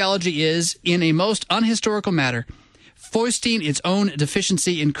modern theology is, in a most unhistorical matter, foisting its own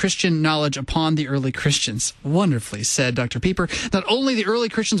deficiency in Christian knowledge upon the early Christians. Wonderfully said, Dr. Pieper. Not only the early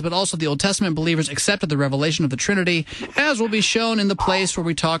Christians, but also the Old Testament believers accepted the revelation of the Trinity, as will be shown in the place where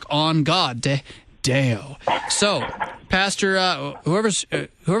we talk on God, Deo. So, Pastor, whoever's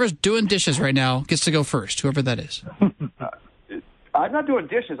doing dishes right now gets to go first, whoever that is. I'm not doing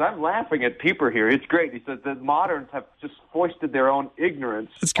dishes. I'm laughing at Pieper here. It's great. He says that moderns have just foisted their own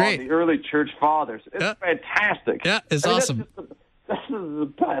ignorance on the early church fathers. It's fantastic. Yeah, it's awesome. This is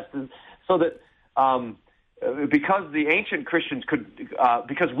the best. And so that because the ancient Christians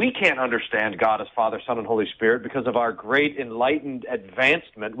because we can't understand God as Father, Son, and Holy Spirit because of our great enlightened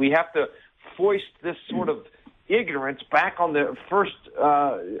advancement, we have to foist this sort of ignorance back on the first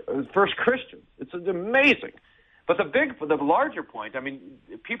Christians. It's amazing. But the larger point, I mean,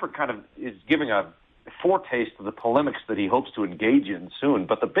 Pieper kind of is giving a foretaste of the polemics that he hopes to engage in soon.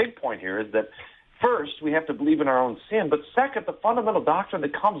 But the big point here is that first, we have to believe in our own sin. But second, the fundamental doctrine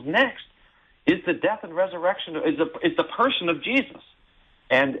that comes next is the death and resurrection, is the person of Jesus.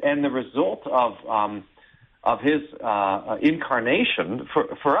 And the result of his incarnation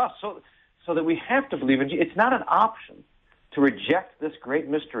for us. So that we have to believe in Jesus. It's not an option to reject this great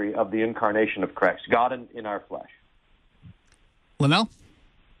mystery of the incarnation of Christ, God in our flesh. Linnell?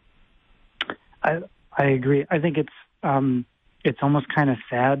 I agree. I think it's almost kind of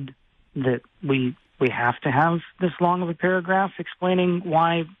sad that we have to have this long of a paragraph explaining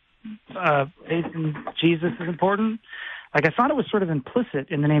why faith in Jesus is important. Like, I thought it was sort of implicit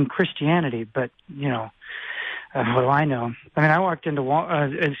in the name Christianity, but, you know, what do I know? I mean, I walked into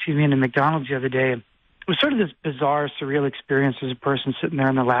McDonald's the other day. It was sort of this bizarre, surreal experience as a person sitting there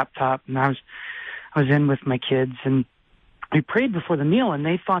on the laptop, and I was in with my kids, and we prayed before the meal, and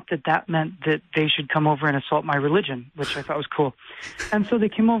they thought that meant that they should come over and assault my religion, which I thought was cool. And so they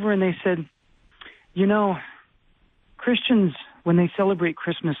came over and they said, you know, Christians, when they celebrate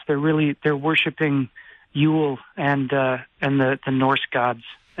Christmas, they're worshiping Yule and the Norse gods.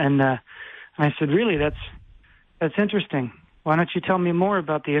 And I said, really, that's interesting. Why don't you tell me more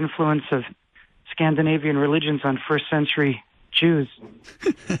about the influence of Scandinavian religions on first century Jews?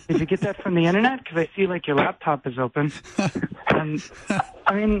 Did you get that from the internet? Because I see like your laptop is open. And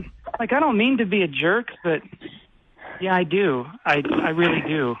I mean, like, I don't mean to be a jerk, but yeah, I do. I really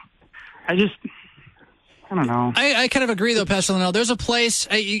do. I don't know. I kind of agree, though, Pastor Linnell. There's a place,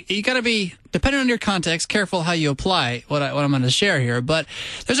 you got to be, depending on your context, careful how you apply what I'm going to share here. But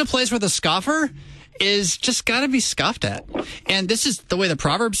there's a place where the scoffer is just got to be scoffed at. And this is the way the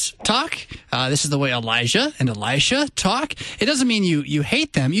Proverbs talk. This is the way Elijah and Elisha talk. It doesn't mean you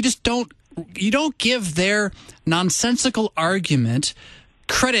hate them. You just don't give their nonsensical argument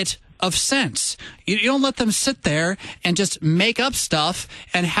credit of sense. You don't let them sit there and just make up stuff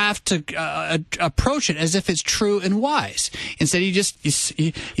and have to approach it as if it's true and wise. Instead,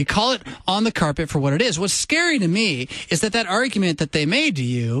 you call it on the carpet for what it is. What's scary to me is that argument that they made to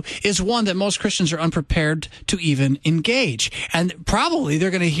you is one that most Christians are unprepared to even engage. And probably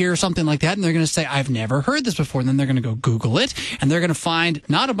they're going to hear something like that and they're going to say, I've never heard this before. And then they're going to go Google it and they're going to find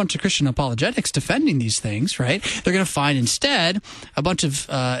not a bunch of Christian apologetics defending these things, right? They're going to find instead a bunch of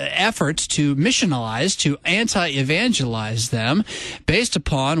efforts to missionalize, to anti-evangelize them based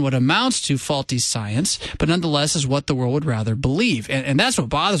upon what amounts to faulty science, but nonetheless is what the world would rather believe. And that's what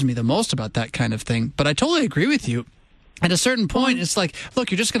bothers me the most about that kind of thing. But I totally agree with you. At a certain point, it's like,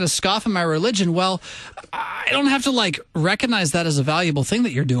 look, you're just going to scoff at my religion. Well, I don't have to recognize that as a valuable thing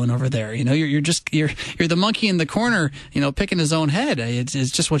that you're doing over there. You know, you're the monkey in the corner, you know, picking his own head.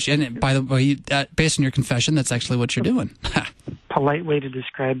 It's just what you, and by the way, based on your confession, that's actually what you're doing. Polite way to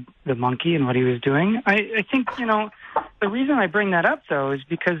describe the monkey and what he was doing. I think, you know, the reason I bring that up, though, is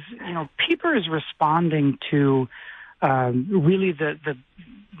because, you know, Pieper is responding to really the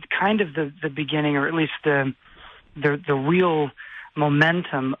kind of the beginning, or at least the real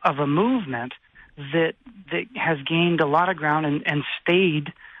momentum of a movement that has gained a lot of ground and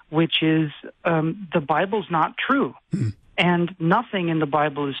stayed, which is the Bible's not true. Mm. And nothing in the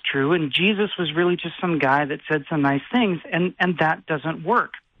Bible is true, and Jesus was really just some guy that said some nice things, and that doesn't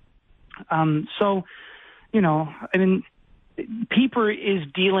work. So, you know, I mean, Pieper is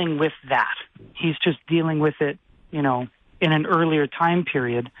dealing with that. He's just dealing with it, you know, in an earlier time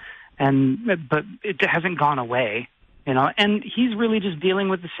period, but it hasn't gone away, you know. And he's really just dealing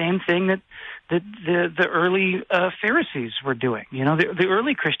with the same thing that the early Pharisees were doing. You know, the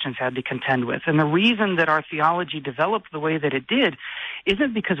early Christians had to contend with. And the reason that our theology developed the way that it did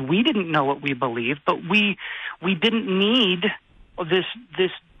isn't because we didn't know what we believed, but we didn't need this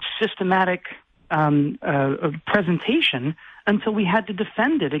systematic presentation until we had to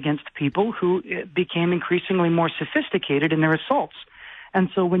defend it against people who became increasingly more sophisticated in their assaults. And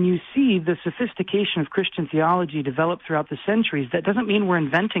so when you see the sophistication of Christian theology develop throughout the centuries, that doesn't mean we're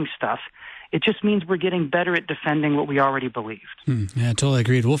inventing stuff. It just means we're getting better at defending what we already believed. Yeah, totally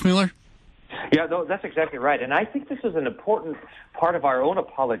agreed. Wolfmueller? Yeah, no, that's exactly right. And I think this is an important part of our own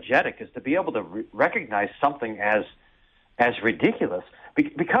apologetic, is to be able to recognize something as as ridiculous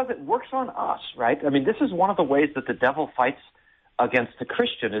because it works on us, right? I mean, this is one of the ways that the devil fights against the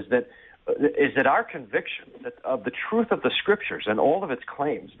Christian is that our conviction of the truth of the Scriptures and all of its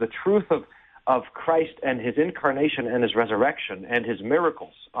claims, the truth of Christ and his incarnation and his resurrection and his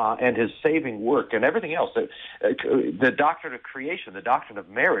miracles and his saving work and everything else, the doctrine of creation, the doctrine of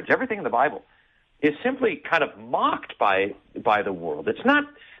marriage, everything in the Bible is simply kind of mocked by the world. It's not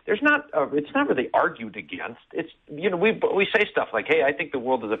really argued against. It's, you know, we say stuff like, "Hey, I think the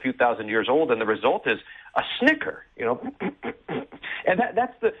world is a few thousand years old," and the result is a snicker, you know, and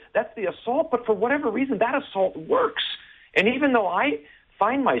that's the assault. But for whatever reason, that assault works. And even though I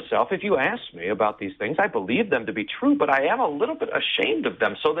find myself, if you ask me about these things, I believe them to be true, but I am a little bit ashamed of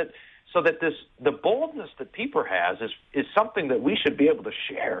them. So that the boldness that Pieper has is something that we should be able to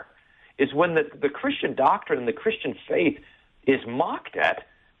share. Is when the Christian doctrine and the Christian faith is mocked at,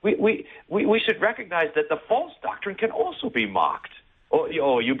 we should recognize that the false doctrine can also be mocked.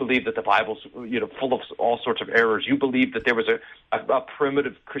 Oh, you believe that the Bible's, you know, full of all sorts of errors. You believe that there was a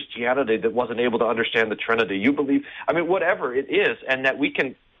primitive Christianity that wasn't able to understand the Trinity. You believe, I mean, whatever it is, and that we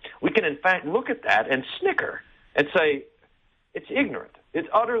can in fact look at that and snicker and say it's ignorant. It's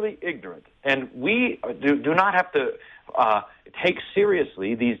utterly ignorant, and we do not have to take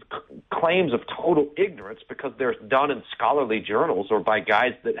seriously these claims of total ignorance because they're done in scholarly journals or by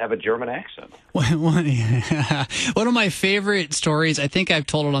guys that have a German accent. One of my favorite stories, I think I've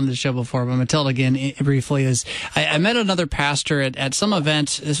told it on the show before, but I'm going to tell it again briefly, is I met another pastor at some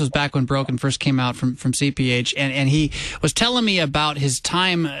event. This was back when Broken first came out from CPH, and he was telling me about his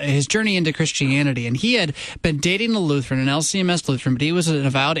journey into Christianity, and he had been dating a Lutheran, an LCMS Lutheran, but he was an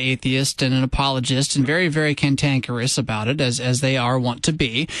avowed atheist and an apologist and very, very cantankerous about it, as they are wont to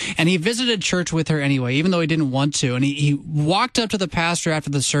be. And he visited church with her anyway, even though he didn't want to. And he walked up to the pastor after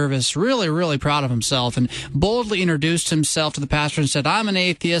the service, really, really proud of himself, and boldly introduced himself to the pastor and said, "I'm an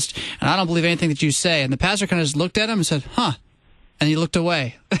atheist, and I don't believe anything that you say." And the pastor kind of just looked at him and said, "Huh." And he looked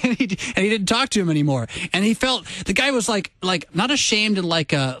away, and he didn't talk to him anymore. And he felt the guy was like not ashamed in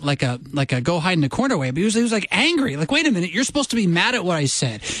like a go hide in the corner way, but he was like angry. Like, wait a minute, you're supposed to be mad at what I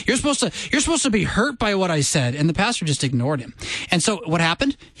said. You're supposed to be hurt by what I said. And the pastor just ignored him. And so what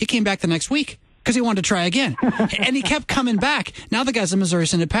happened? He came back the next week because he wanted to try again, and he kept coming back. Now the guy's a Missouri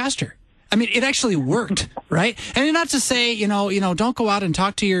Synod pastor. I mean, it actually worked, right? And not to say, you know, don't go out and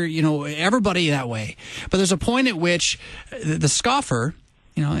talk to your, everybody that way. But there's a point at which the scoffer,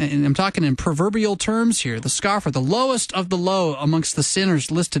 and I'm talking in proverbial terms here, the scoffer, the lowest of the low amongst the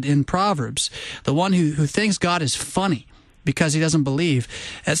sinners listed in Proverbs, the one who thinks God is funny because he doesn't believe,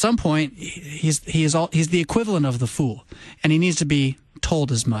 at some point, he's the equivalent of the fool, and he needs to be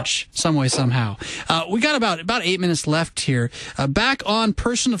told as much, some way, somehow. We got about 8 minutes left here. Back on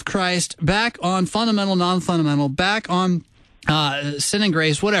Person of Christ, back on fundamental, non-fundamental, back on sin and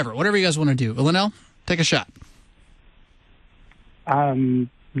grace, whatever you guys want to do. Linnell, take a shot. Well,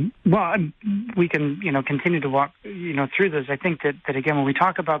 we can, continue to walk, through this. I think that again, when we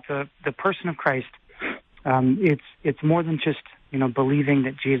talk about the person of Christ, it's more than just believing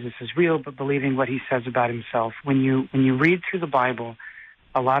that Jesus is real, but believing what he says about himself. When you read through the Bible,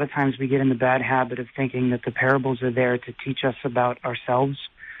 a lot of times we get in the bad habit of thinking that the parables are there to teach us about ourselves,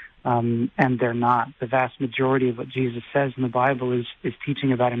 and they're not. The vast majority of what Jesus says in the Bible is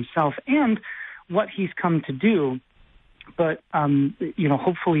teaching about himself and what he's come to do. But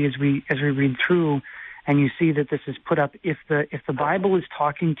hopefully, as we read through, and you see that this is put up, if the Bible is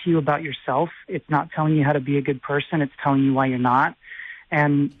talking to you about yourself, it's not telling you how to be a good person, it's telling you why you're not.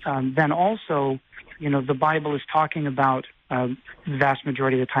 And then also, the Bible is talking about the vast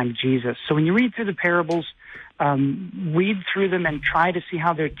majority of the time Jesus. So when you read through the parables, read through them and try to see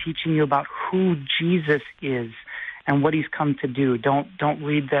how they're teaching you about who Jesus is and what he's come to do. Don't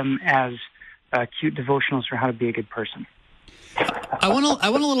read them as cute devotionals for how to be a good person. I want a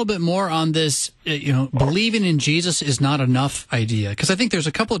little bit more on this, believing in Jesus is not enough idea, because I think there's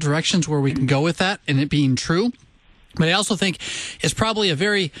a couple of directions where we can go with that and it being true. But I also think it's probably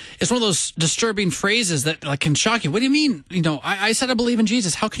it's one of those disturbing phrases that can shock you. What do you mean? I said I believe in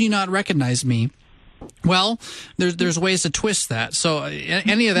Jesus. How can you not recognize me? Well, there's ways to twist that. So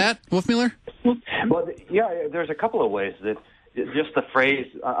any of that, Wolfmueller? Well, yeah, there's a couple of ways that just the phrase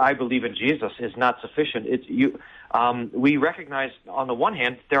 "I believe in Jesus" is not sufficient. We recognize, on the one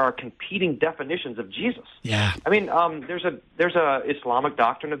hand, there are competing definitions of Jesus. Yeah. I mean, there's a Islamic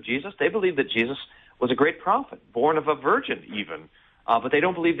doctrine of Jesus. They believe that Jesus was a great prophet, born of a virgin even, but they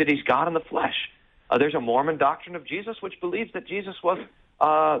don't believe that he's God in the flesh. There's a Mormon doctrine of Jesus which believes that Jesus was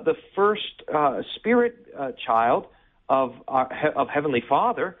the first spirit child of Heavenly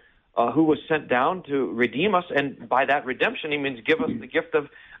Father, who was sent down to redeem us, and by that redemption, he means give us the gift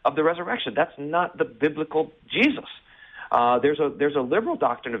of the resurrection. That's not the biblical Jesus. There's a liberal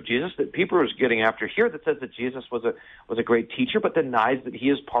doctrine of Jesus that Pieper is getting after here that says that Jesus was a great teacher, but denies that he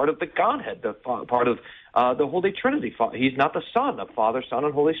is part of the Godhead, part of the Holy Trinity. He's not the Son of Father, Son,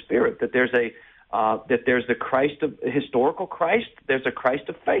 and Holy Spirit. That there's the Christ of historical Christ. There's a Christ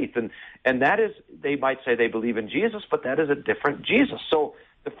of faith, and that is, they might say they believe in Jesus, but that is a different Jesus. So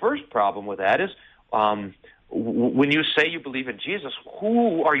the first problem with that is when you say you believe in Jesus,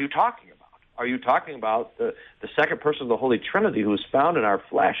 who are you talking about? Are you talking about the second person of the Holy Trinity who is found in our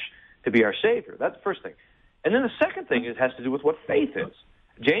flesh to be our Savior? That's the first thing. And then the second thing has to do with what faith is.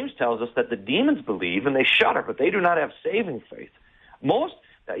 James tells us that the demons believe and they shudder, but they do not have saving faith.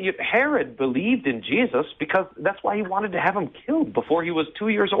 Herod believed in Jesus because that's why he wanted to have him killed before he was 2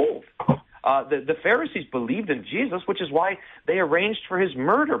 years old. The Pharisees believed in Jesus, which is why they arranged for his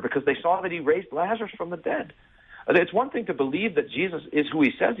murder, because they saw that he raised Lazarus from the dead. It's one thing to believe that Jesus is who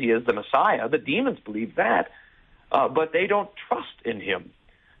he says he is, the Messiah. The demons believe that, but they don't trust in him.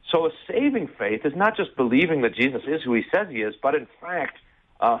 So a saving faith is not just believing that Jesus is who he says he is, but in fact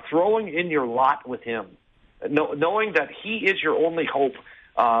throwing in your lot with him, knowing that he is your only hope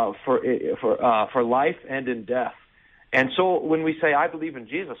for life and in death. And so when we say, I believe in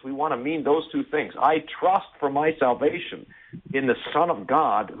Jesus, we want to mean those two things. I trust for my salvation in the Son of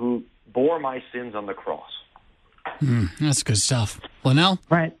God who bore my sins on the cross. That's good stuff. Linnell?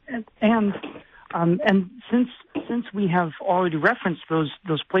 Right. And since we have already referenced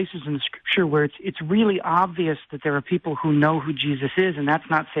those places in the Scripture where it's really obvious that there are people who know who Jesus is, and that's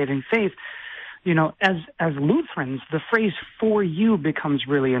not saving faith, as Lutherans, the phrase "for you" becomes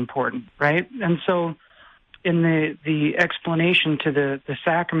really important, right? And so in the explanation to the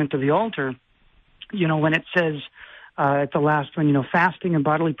sacrament of the altar, when it says at the last one, fasting and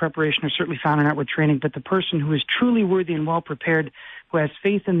bodily preparation are certainly found in outward training, but the person who is truly worthy and well prepared, who has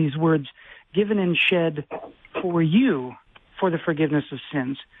faith in these words, given and shed for you for the forgiveness of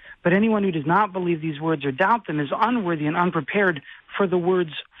sins. But anyone who does not believe these words or doubt them is unworthy and unprepared, for the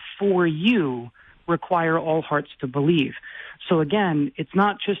words "for you" require all hearts to believe. So again, it's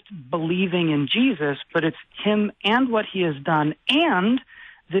not just believing in Jesus, but it's him and what he has done, and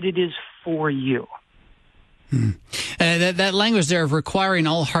that it is for you. That language there of requiring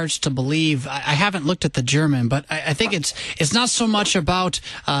all hearts to believe, I haven't looked at the German, but I think it's not so much about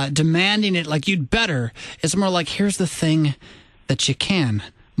demanding it like you'd better. It's more like, here's the thing that you can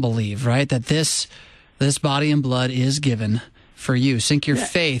believe, right? That this body and blood is given for you. Sink your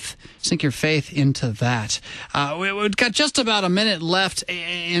faith into that. We've got just about a minute left,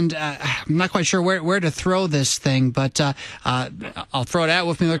 and I'm not quite sure where to throw this thing, but I'll throw it at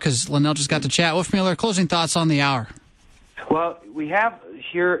Wolfmueller because Linnell just got to chat. Wolfmueller, closing thoughts on the hour. Well, we have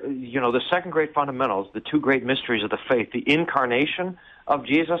here, the second great fundamentals, the two great mysteries of the faith, the incarnation of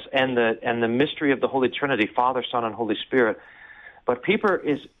Jesus and the mystery of the Holy Trinity, Father, Son, and Holy Spirit. But Pieper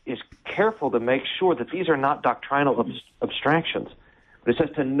is careful to make sure that these are not doctrinal abstractions. But it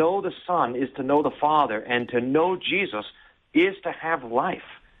says to know the Son is to know the Father, and to know Jesus is to have life.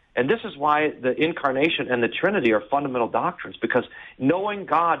 And this is why the incarnation and the Trinity are fundamental doctrines, because knowing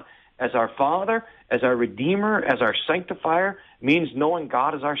God as our Father, as our Redeemer, as our Sanctifier, means knowing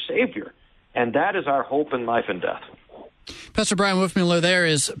God as our Savior. And that is our hope in life and death. Pastor Brian Wolfmueller there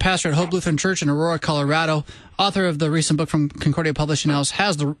is pastor at Hope Lutheran Church in Aurora, Colorado, author of the recent book from Concordia Publishing House,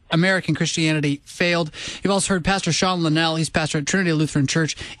 Has the American Christianity Failed? You've also heard Pastor Sean Linnell. He's pastor at Trinity Lutheran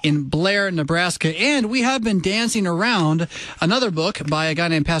Church in Blair, Nebraska. And we have been dancing around another book by a guy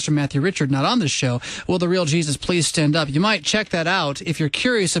named Pastor Matthew Richard, not on this show, Will the Real Jesus Please Stand Up? You might check that out if you're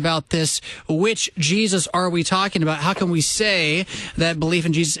curious about this. Which Jesus are we talking about? How can we say that belief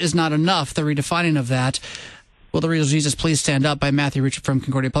in Jesus is not enough? The redefining of that. Will the Real Jesus Please Stand Up by Matthew Richard from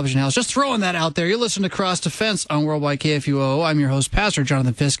Concordia Publishing House. Just throwing that out there. You're listening to Cross Defense on Worldwide KFUO. I'm your host, Pastor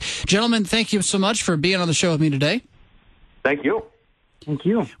Jonathan Fisk. Gentlemen, thank you so much for being on the show with me today. Thank you. Thank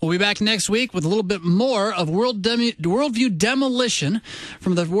you. We'll be back next week with a little bit more of Worldview Demolition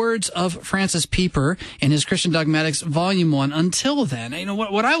from the words of Francis Pieper in his Christian Dogmatics, Volume 1. Until then,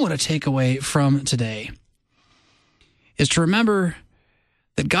 what I want to take away from today is to remember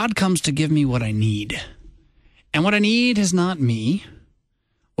that God comes to give me what I need. And what I need is not me.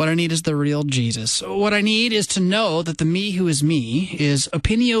 What I need is the real Jesus. What I need is to know that the me who is me is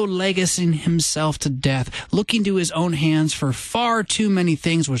opinio legis himself to death, looking to his own hands for far too many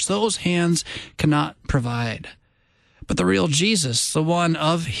things which those hands cannot provide. But the real Jesus, the one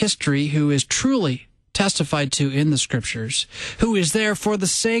of history who is truly testified to in the Scriptures, who is there for the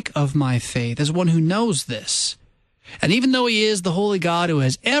sake of my faith, is one who knows this, And even though he is the holy God who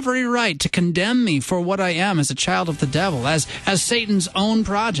has every right to condemn me for what I am as a child of the devil, as Satan's own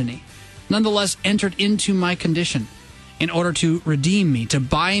progeny, nonetheless entered into my condition in order to redeem me, to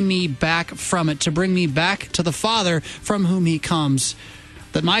buy me back from it, to bring me back to the Father from whom he comes,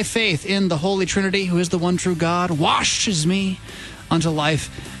 that my faith in the Holy Trinity, who is the one true God, washes me unto life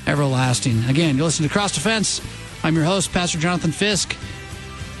everlasting. Again, you listen to Cross Defense. I'm your host, Pastor Jonathan Fisk.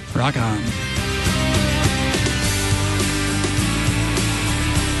 Rock on.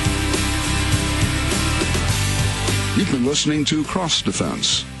 You've been listening to Cross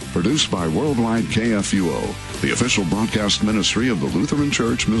Defense, produced by Worldwide KFUO, the official broadcast ministry of the Lutheran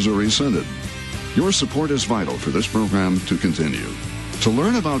Church Missouri Synod. Your support is vital for this program to continue. To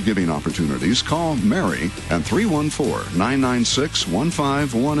learn about giving opportunities, call Mary at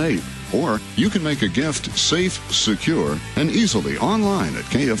 314-996-1518. Or you can make a gift safe, secure, and easily online at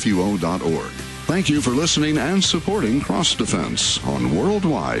kfuo.org. Thank you for listening and supporting Cross Defense on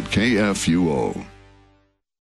Worldwide KFUO.